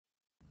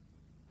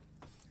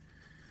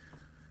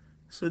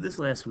So this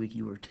last week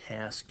you were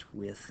tasked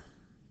with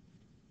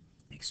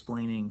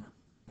explaining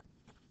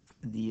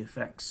the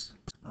effects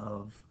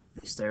of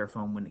the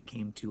styrofoam when it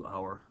came to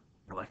our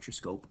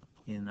electroscope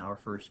in our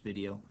first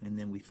video, and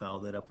then we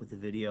followed that up with a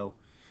video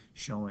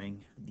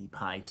showing the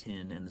pie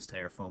tin and the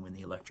styrofoam in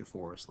the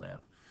Electrophorus lab.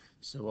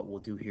 So what we'll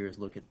do here is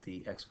look at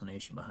the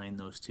explanation behind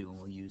those two, and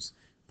we'll use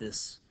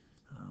this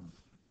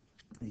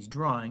these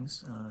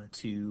drawings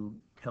to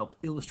help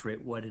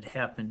illustrate what had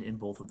happened in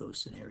both of those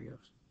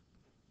scenarios.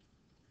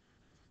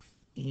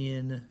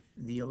 In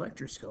the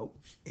electroscope,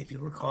 if you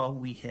recall,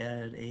 we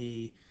had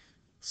a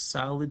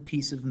solid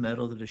piece of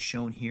metal that is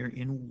shown here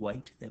in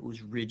white that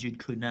was rigid,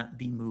 could not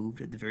be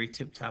moved. At the very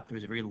tip top, there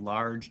was a very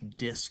large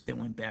disc that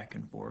went back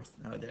and forth.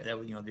 That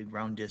was, the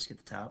round disc at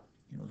the top.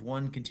 It was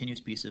one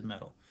continuous piece of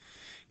metal.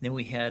 And then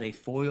we had a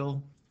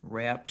foil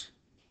wrapped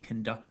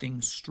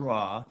conducting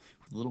straw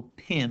with a little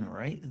pin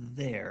right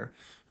there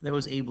that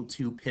was able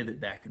to pivot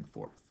back and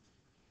forth.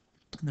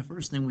 And the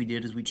first thing we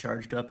did is we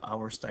charged up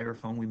our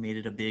styrofoam. We made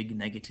it a big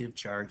negative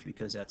charge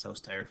because that's how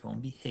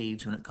styrofoam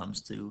behaves when it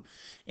comes to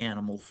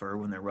animal fur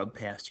when they're rubbed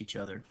past each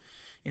other.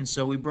 And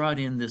so we brought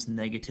in this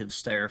negative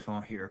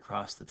styrofoam here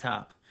across the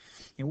top.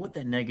 And what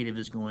that negative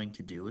is going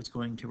to do, it's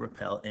going to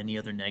repel any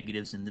other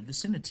negatives in the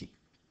vicinity.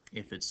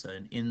 If it's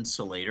an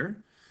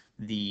insulator,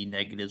 the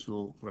negatives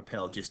will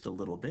repel just a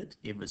little bit.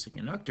 If it's a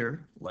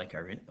conductor, like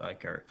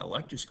our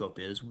electroscope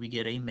is, we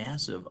get a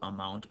massive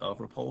amount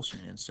of repulsion.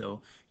 And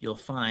so you'll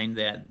find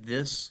that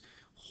this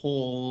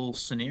whole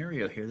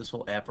scenario here, this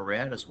whole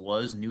apparatus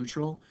was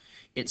neutral.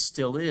 It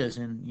still is,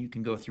 and you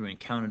can go through and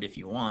count it if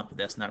you want, but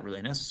that's not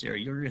really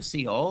necessary. You're going to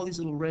see all these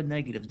little red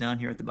negatives down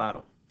here at the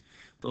bottom.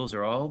 Those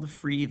are all the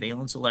free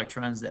valence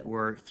electrons that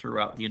were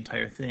throughout the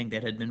entire thing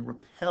that had been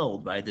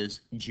repelled by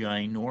this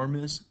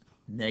ginormous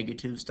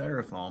negative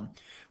styrofoam,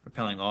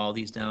 repelling all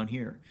these down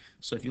here.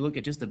 So if you look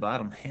at just the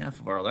bottom half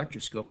of our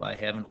electroscope, I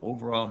have an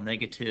overall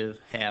negative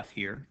half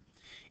here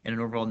and an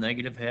overall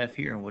negative half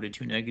here. And what do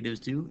two negatives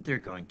do? They're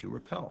going to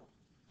repel.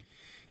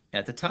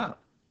 At the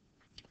top,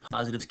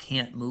 positives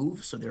can't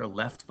move, so they're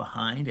left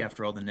behind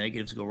after all the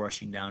negatives go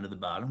rushing down to the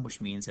bottom, which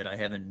means that I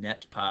have a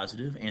net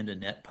positive and a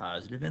net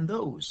positive, and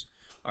those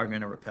are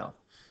going to repel.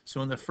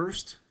 So in the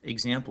first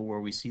example where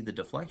we see the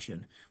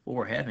deflection, what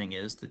we're having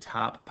is the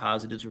top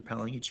positives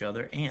repelling each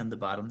other and the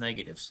bottom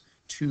negatives.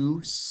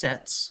 Two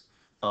sets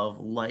of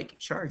like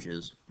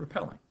charges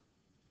repelling.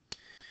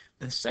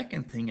 The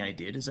second thing I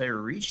did is I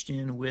reached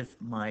in with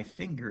my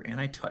finger and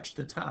I touched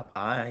the top.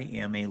 I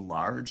am a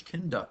large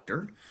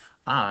conductor.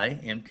 I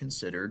am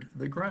considered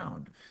the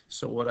ground.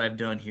 So what I've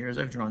done here is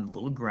I've drawn a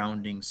little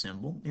grounding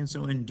symbol. And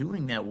so in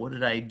doing that, what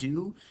did I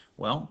do?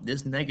 Well,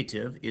 this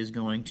negative is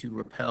going to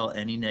repel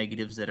any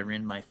negatives that are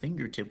in my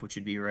fingertip, which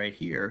would be right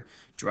here,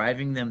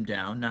 driving them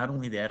down. Not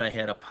only that, I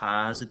had a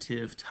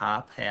positive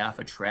top half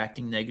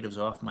attracting negatives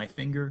off my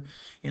finger.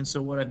 And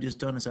so what I've just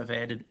done is I've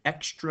added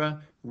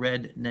extra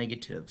red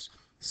negatives.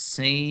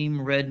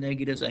 Same red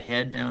negatives I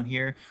had down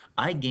here,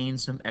 I gained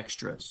some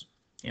extras.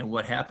 And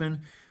what happened?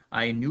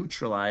 I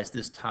neutralized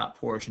this top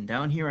portion.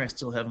 Down here, I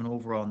still have an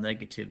overall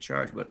negative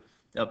charge, but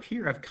up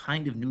here, I've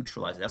kind of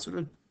neutralized. That's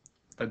what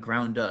a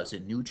ground does.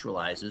 It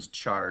neutralizes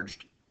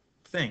charged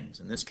things.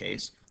 In this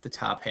case, the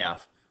top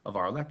half of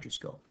our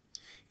electroscope.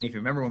 And if you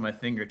remember when my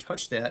finger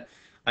touched that,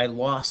 I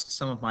lost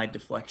some of my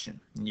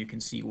deflection. And you can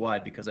see why,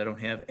 because I don't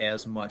have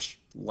as much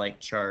like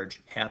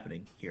charge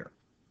happening here.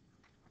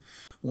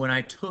 When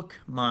I took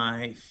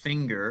my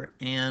finger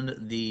and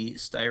the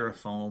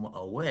styrofoam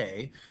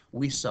away,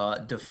 we saw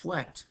it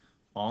deflect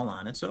all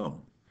on its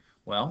own.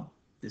 Well,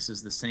 this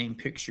is the same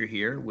picture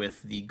here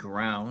with the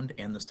ground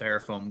and the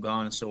styrofoam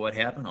gone. And so what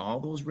happened? All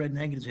those red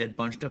negatives we had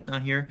bunched up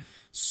down here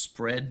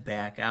spread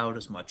back out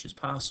as much as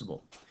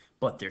possible.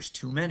 But there's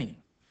too many.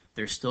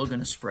 They're still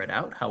going to spread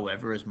out,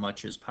 however, as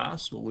much as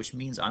possible, which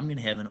means I'm going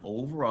to have an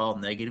overall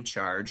negative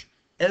charge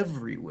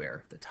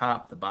everywhere. The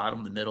top, the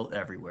bottom, the middle,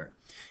 everywhere.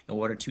 And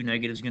what are two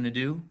negatives going to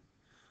do?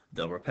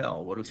 They'll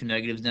repel. What are two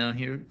negatives down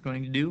here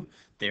going to do?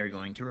 They're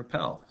going to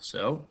repel.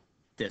 So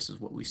this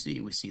is what we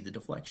see. We see the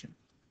deflection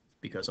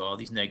because all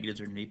these negatives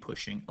are going to be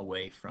pushing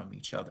away from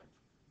each other.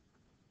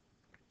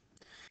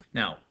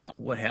 Now,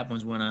 what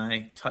happens when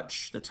I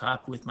touch the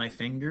top with my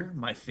finger?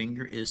 My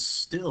finger is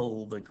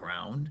still the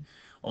ground,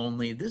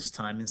 only this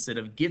time, instead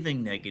of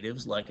giving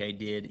negatives like I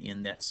did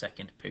in that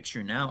second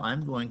picture, now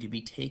I'm going to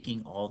be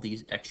taking all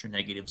these extra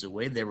negatives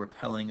away. They're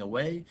repelling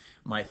away.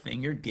 My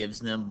finger gives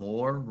them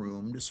more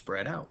room to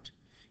spread out.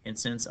 And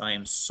since I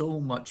am so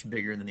much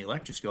bigger than the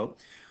electroscope,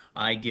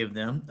 I give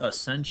them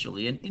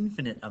essentially an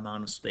infinite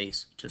amount of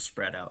space to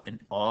spread out. And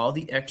all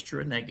the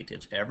extra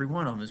negatives, every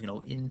one of them is going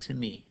to go into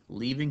me,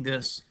 leaving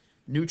this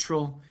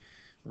neutral,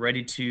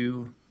 ready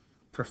to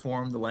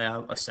perform the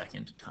lab a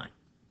second time.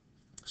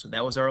 So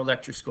that was our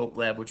electroscope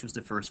lab, which was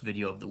the first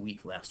video of the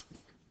week last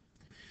week.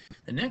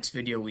 The next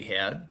video we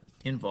had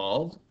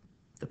involved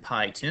the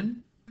pie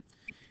tin,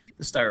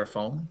 the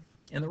styrofoam,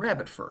 and the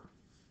rabbit fur.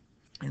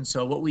 And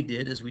so what we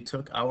did is we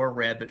took our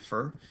rabbit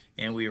fur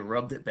and we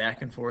rubbed it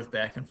back and forth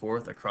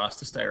across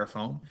the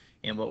styrofoam.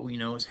 And what we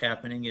know is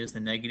happening is the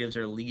negatives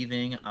are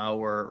leaving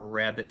our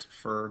rabbit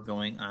fur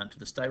going onto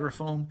the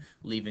styrofoam,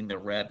 leaving the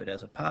rabbit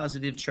as a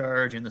positive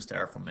charge and the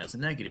styrofoam as a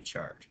negative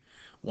charge.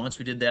 Once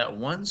we did that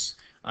once,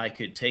 I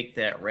could take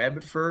that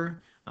rabbit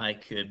fur, I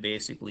could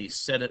basically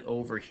set it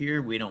over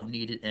here. We don't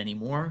need it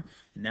anymore.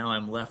 Now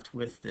I'm left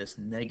with this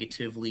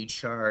negatively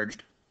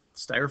charged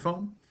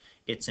styrofoam.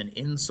 It's an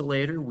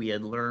insulator. We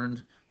had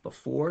learned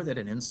before that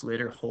an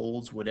insulator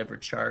holds whatever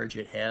charge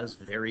it has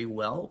very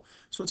well.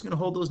 So it's going to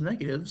hold those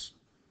negatives,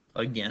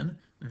 again,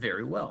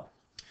 very well.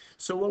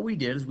 So what we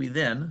did is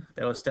that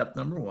was step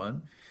number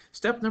one.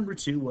 Step number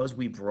two was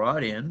we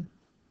brought in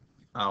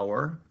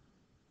our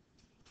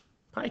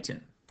pie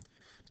tin.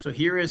 So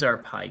here is our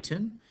pie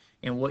tin.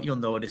 And what you'll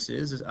notice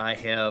is I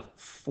have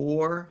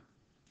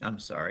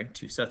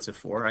two sets of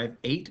four. I have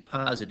 8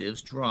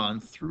 positives drawn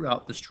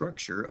throughout the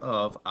structure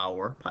of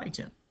our pie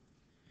tin.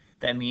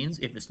 That means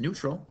if it's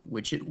neutral,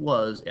 which it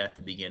was at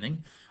the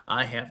beginning,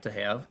 I have to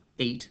have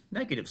 8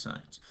 negative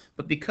signs.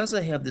 But because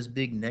I have this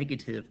big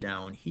negative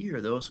down here,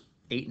 those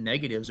 8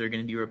 negatives are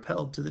going to be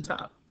repelled to the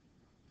top.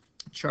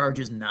 Charge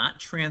is not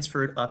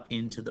transferred up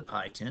into the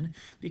pie tin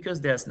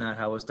because that's not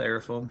how a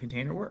styrofoam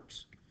container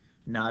works.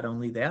 Not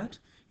only that,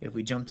 if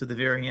we jump to the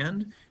very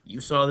end, you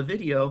saw the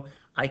video,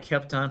 I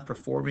kept on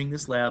performing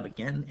this lab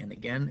again and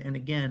again and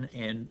again,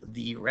 and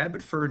the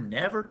rabbit fur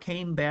never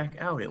came back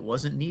out. It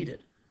wasn't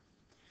needed.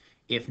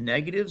 If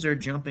negatives are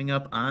jumping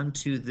up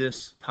onto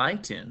this pie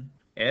tin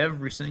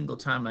every single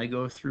time I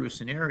go through a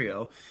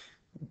scenario,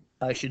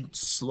 I should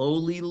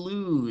slowly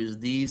lose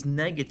these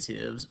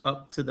negatives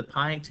up to the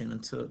pie tin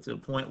until to a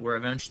point where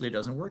eventually it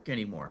doesn't work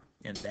anymore.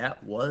 And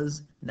that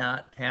was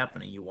not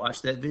happening. You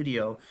watch that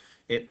video,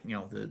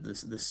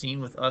 the scene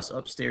with us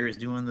upstairs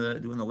doing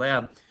the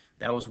lab,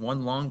 that was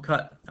one long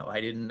cut. No,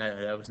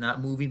 that was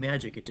not movie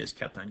magic. It just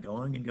kept on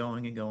going and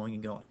going and going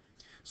and going.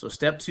 So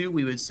step two,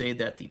 we would say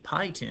that the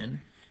pie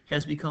tin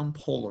has become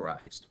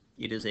polarized.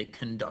 It is a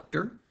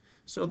conductor,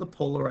 so the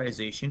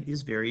polarization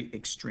is very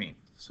extreme.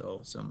 So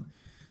some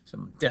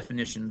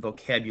definition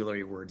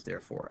vocabulary words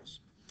there for us.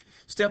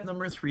 Step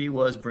number 3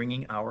 was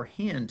bringing our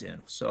hand in.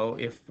 So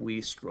if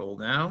we scroll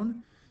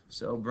down,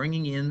 so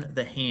bringing in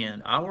the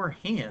hand, our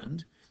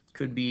hand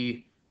could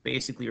be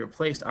basically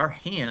replaced. Our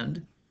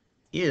hand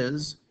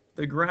is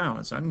the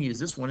ground. So I'm going to use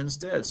this one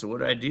instead. So what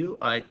did I do?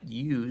 I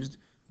used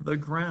the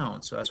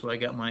ground. So that's why I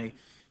got my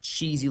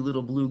cheesy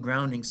little blue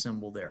grounding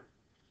symbol there.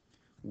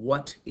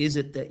 What is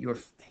it that your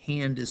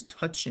hand is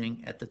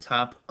touching at the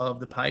top of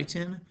the pie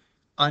tin?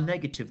 A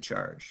negative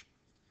charge.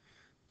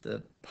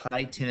 The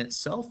pie tin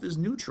itself is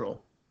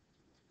neutral,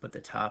 but the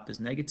top is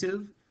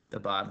negative, the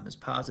bottom is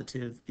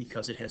positive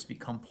because it has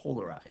become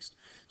polarized.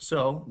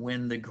 So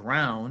when the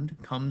ground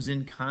comes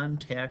in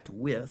contact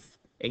with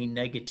a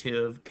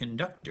negative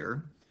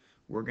conductor,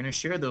 we're going to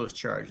share those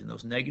charges, and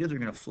those negatives are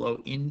going to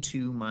flow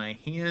into my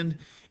hand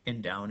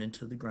and down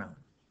into the ground.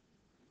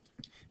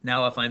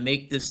 Now, if I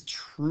make this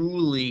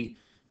truly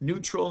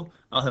neutral,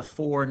 I'll have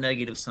 4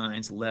 negative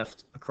signs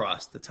left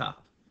across the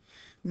top.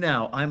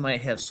 Now, I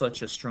might have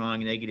such a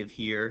strong negative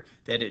here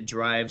that it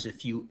drives a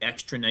few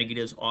extra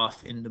negatives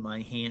off into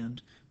my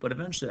hand, but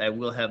eventually I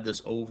will have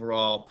this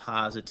overall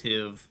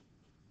positive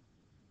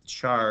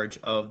charge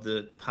of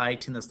the pie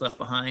tin that's left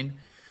behind,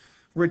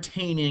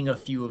 retaining a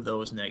few of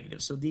those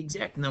negatives. So the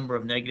exact number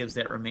of negatives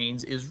that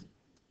remains is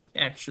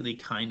actually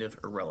kind of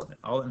irrelevant.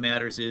 All that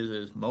matters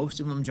is most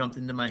of them jumped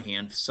into my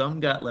hand, some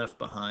got left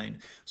behind.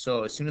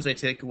 So as soon as I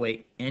take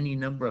away any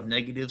number of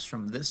negatives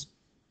from this,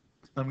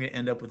 I'm going to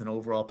end up with an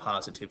overall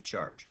positive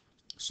charge.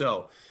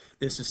 So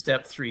this is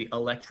step 3,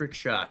 electric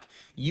shock.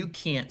 You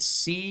can't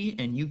see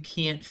and you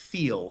can't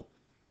feel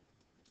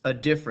a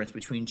difference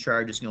between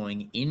charges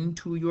going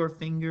into your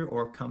finger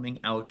or coming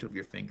out of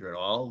your finger. It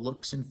all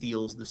looks and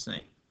feels the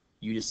same.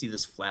 You just see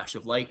this flash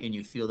of light and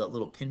you feel that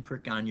little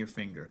pinprick on your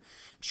finger.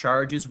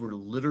 Charges were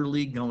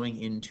literally going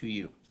into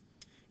you.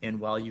 And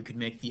while you could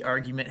make the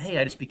argument, hey,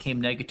 I just became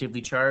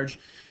negatively charged,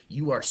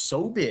 you are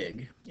so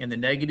big and the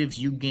negatives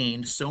you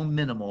gained so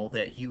minimal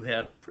that you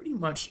have pretty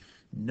much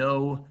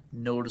no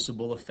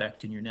noticeable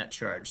effect in your net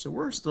charge. So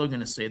we're still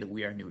going to say that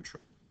we are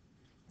neutral.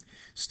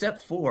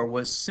 Step 4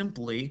 was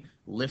simply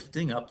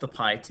lifting up the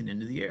pie tin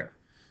into the air.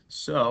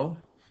 So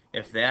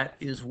if that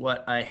is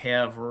what I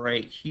have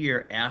right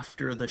here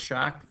after the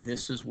shock,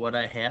 this is what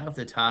I have.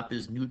 The top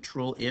is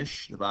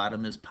neutral-ish, the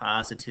bottom is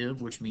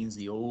positive, which means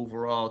the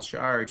overall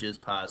charge is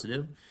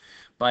positive.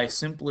 By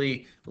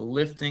simply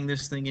lifting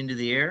this thing into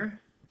the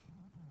air,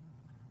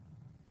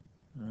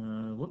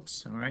 all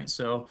right,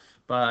 so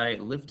by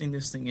lifting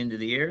this thing into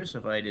the air, so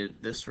if I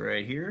did this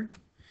right here,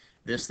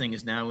 this thing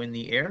is now in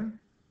the air.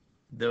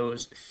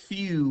 Those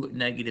few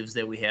negatives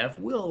that we have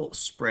will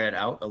spread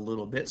out a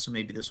little bit. So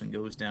maybe this one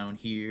goes down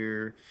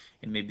here,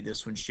 and maybe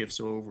this one shifts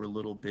over a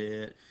little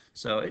bit.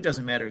 So it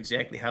doesn't matter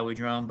exactly how we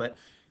draw them, but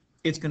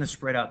it's going to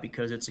spread out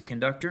because it's a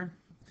conductor.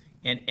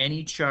 and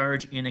any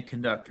charge in a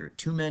conductor.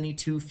 Too many,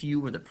 too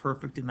few, or the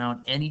perfect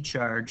amount. Any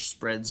charge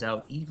spreads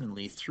out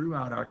evenly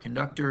throughout our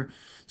conductor.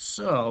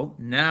 So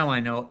now I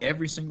know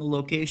every single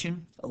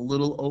location, a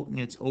little,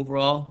 it's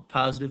overall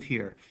positive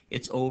here.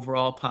 It's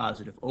overall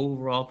positive,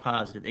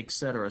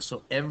 etc.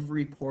 So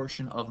every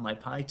portion of my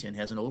pi tin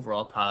has an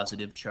overall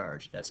positive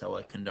charge. That's how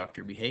a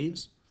conductor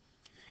behaves.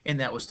 And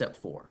that was step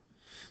 4.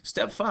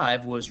 Step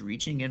 5 was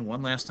reaching in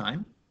one last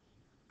time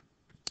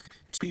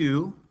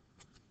to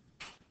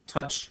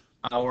touch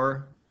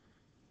our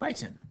pi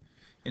tin.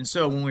 And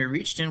so when we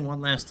reached in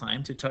one last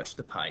time to touch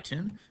the pi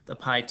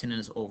tin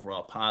is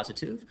overall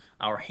positive.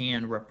 Our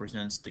hand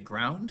represents the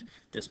ground.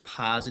 This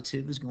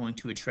positive is going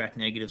to attract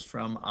negatives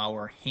from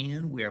our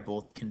hand. We are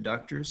both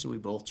conductors, so we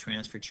both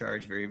transfer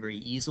charge very, very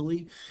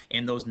easily.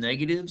 And those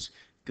negatives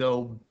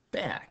go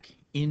back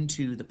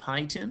into the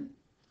pi tin.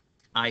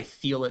 I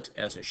feel it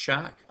as a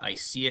shock. I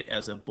see it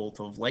as a bolt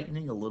of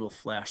lightning, a little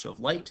flash of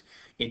light.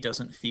 It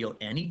doesn't feel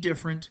any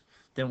different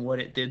than what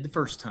it did the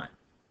first time.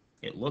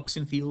 It looks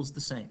and feels the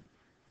same.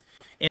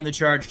 And the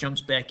charge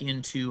jumps back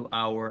into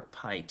our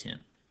pi tin.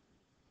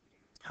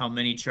 How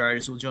many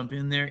charges will jump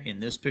in there? In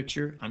this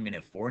picture, I'm going to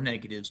have 4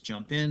 negatives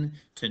jump in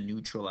to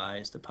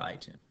neutralize the pi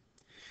tin.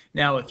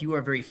 Now, if you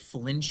are very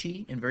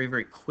flinchy and very,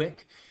 very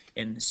quick,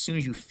 and as soon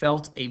as you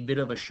felt a bit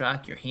of a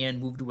shock, your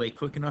hand moved away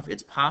quick enough,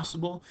 it's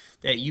possible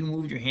that you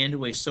moved your hand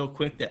away so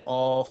quick that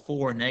all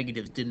 4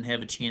 negatives didn't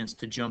have a chance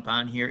to jump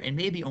on here, and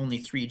maybe only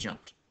 3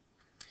 jumped.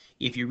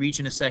 If you reach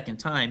in a second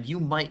time, you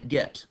might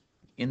get,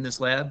 in this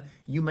lab,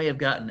 you may have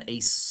gotten a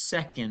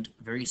second,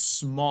 very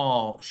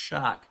small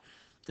shock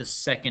the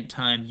second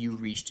time you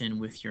reached in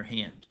with your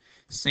hand.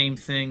 Same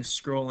thing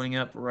scrolling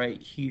up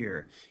right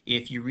here.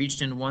 If you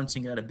reached in once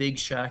and got a big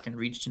shock and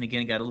reached in again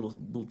and got a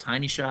little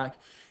tiny shock,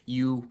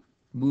 you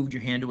moved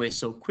your hand away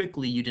so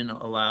quickly you didn't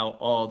allow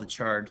all the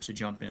charge to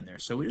jump in there.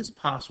 So it is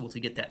possible to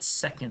get that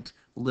second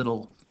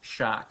little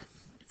shock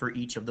for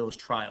each of those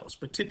trials.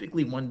 But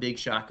typically 1 big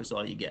shock is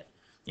all you get.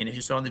 And as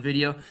you saw in the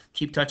video,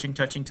 keep touching,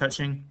 touching,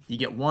 touching. You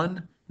get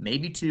 1,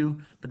 maybe 2,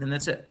 but then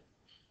that's it.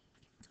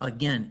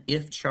 Again,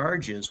 if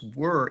charges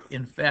were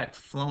in fact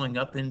flowing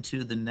up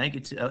into the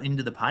negative,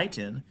 into the pi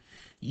tin,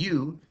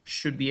 you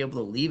should be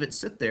able to leave it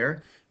sit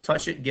there,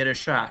 touch it, get a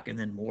shock, and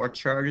then more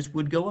charges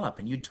would go up,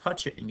 and you'd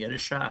touch it and get a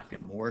shock,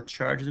 and more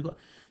charges would go up.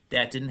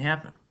 That didn't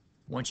happen.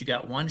 Once you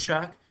got 1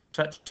 shock,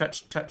 touch,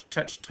 touch, touch,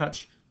 touch,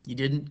 touch, you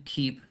didn't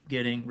keep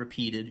getting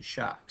repeated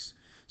shocks.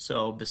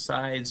 So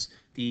besides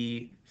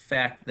the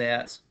fact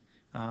that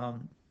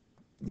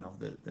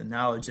the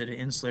knowledge that an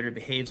insulator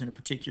behaves in a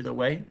particular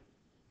way,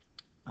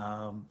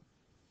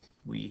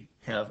 we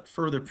have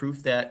further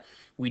proof that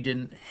we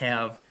didn't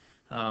have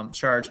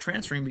charge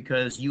transferring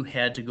because you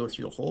had to go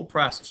through the whole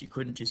process. You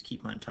couldn't just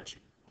keep on touching.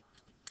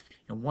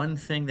 And one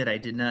thing that I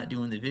did not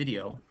do in the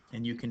video,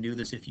 and you can do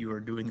this if you are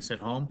doing this at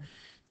home,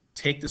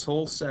 take this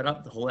whole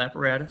setup, the whole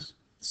apparatus,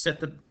 set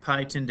the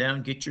pi tin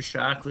down, get your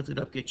shock, lift it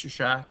up, get your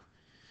shock.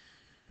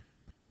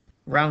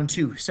 Round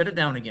 2, set it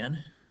down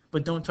again,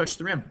 but don't touch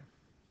the rim.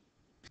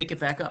 Pick it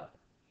back up,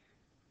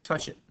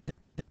 touch it.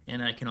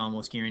 And I can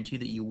almost guarantee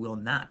that you will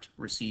not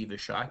receive a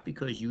shock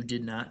because you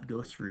did not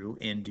go through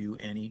and do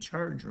any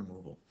charge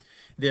removal.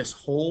 This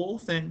whole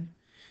thing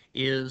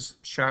is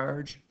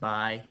charge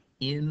by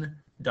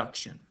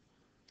induction.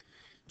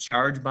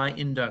 Charge by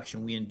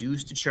induction. We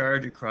induced a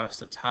charge across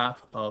the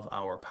top of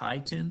our pi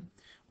tin.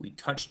 We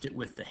touched it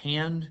with the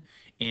hand,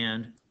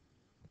 and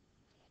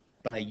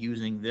by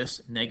using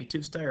this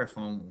negative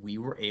styrofoam, we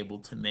were able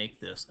to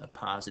make this a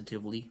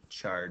positively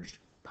charged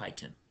pi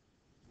tin.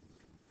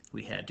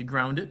 We had to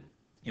ground it,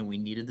 and we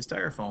needed the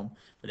styrofoam,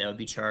 but that would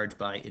be charged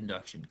by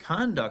induction.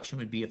 Conduction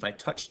would be if I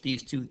touched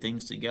these 2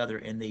 things together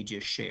and they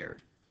just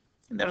shared.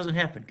 And that doesn't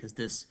happen because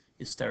this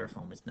is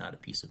styrofoam. It's not a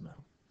piece of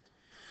metal.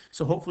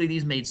 So hopefully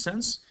these made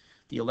sense.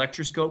 The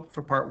electroscope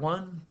for part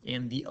 1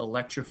 and the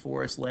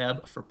Electrophorus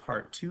lab for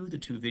part 2, the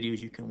 2 videos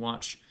you can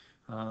watch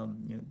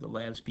the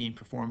labs being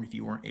performed if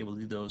you weren't able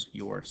to do those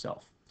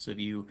yourself. So if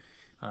you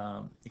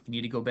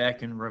need to go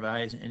back and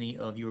revise any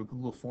of your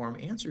Google form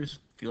answers,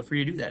 feel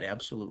free to do that,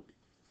 absolutely.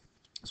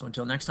 So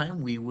until next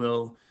time,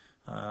 we'll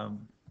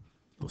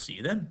see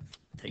you then.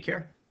 Take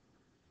care.